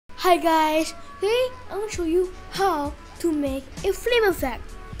Hi guys, today I'm going to show you how to make a flame effect.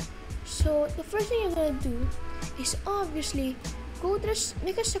 So the first thing you're going to do is obviously go to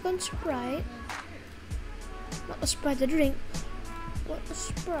make a second sprite, not a sprite the drink, but a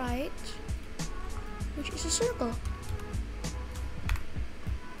sprite which is a circle.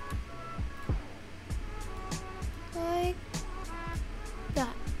 Like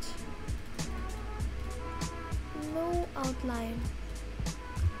that. No outline.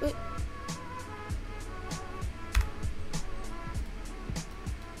 Wait.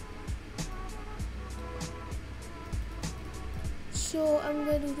 So I'm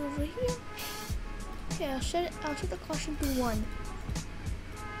gonna do it over here. Okay, I'll set the caution to 1.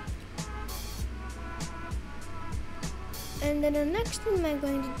 And then the next thing I'm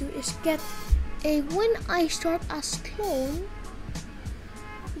going to do is get a when I start as clone,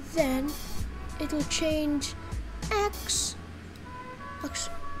 then it will change X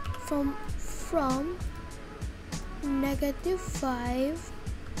from -5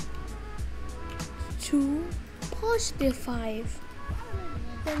 to +5.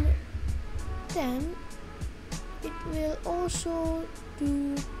 Then it will also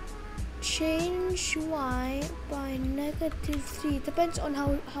do change Y by -3. Depends on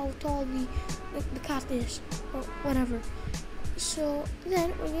how tall the cat is or whatever. So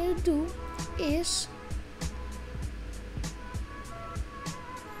then what we're gonna do is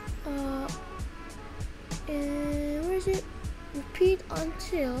where is it? Repeat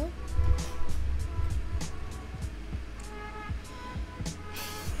until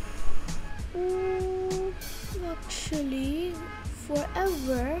actually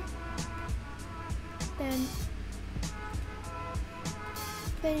forever.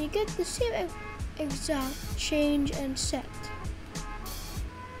 Then you get the same exact change and set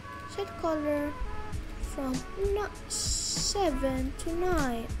color from 7 to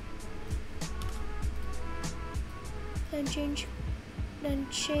 9. Then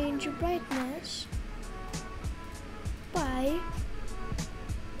change brightness by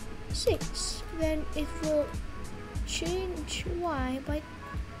 6. Then it will change Y by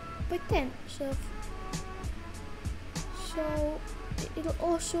 10. So it'll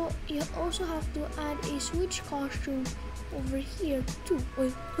also, you also have to add a switch costume over here too.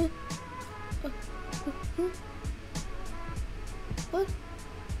 Wait, what?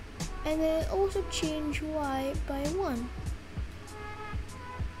 And then also change Y by 1.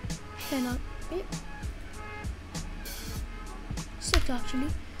 Cannot be 6 actually.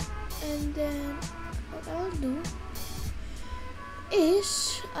 And then what I'll do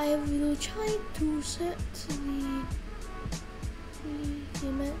is I will try to set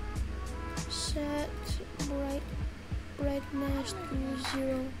set brightness to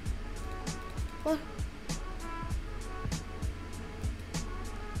 0. What?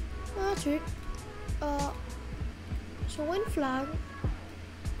 That's it. So when flag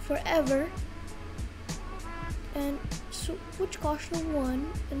forever and switch caution 1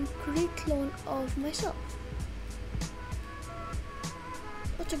 and create clone of myself.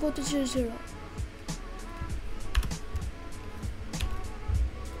 Let's go to 0, 0.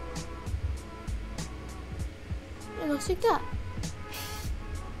 It looks like that.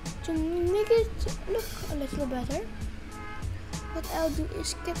 To make it look a little better, what I'll do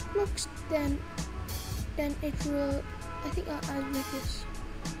is get looks, then it will, I think I'll add like this.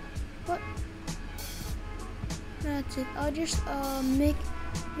 What? That's it. I'll just make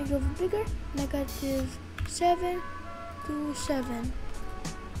it bigger, -7 to 7.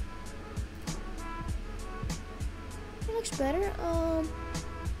 It looks better.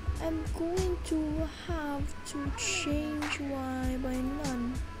 I'm going to have to change Y by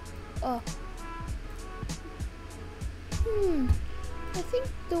none. I think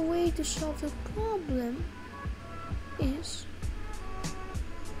the way to solve the problem is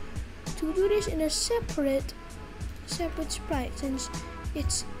to do this in a separate sprite, since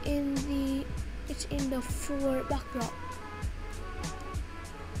it's in the 4 backdrop.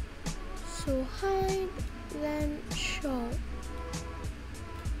 So hide, then show,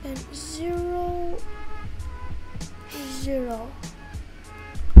 and 0, 0.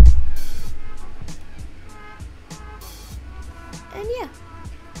 And yeah,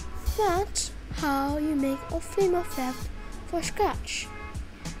 that's how you make a flame effect for Scratch.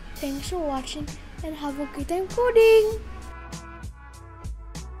 Thanks for watching and have a good time coding!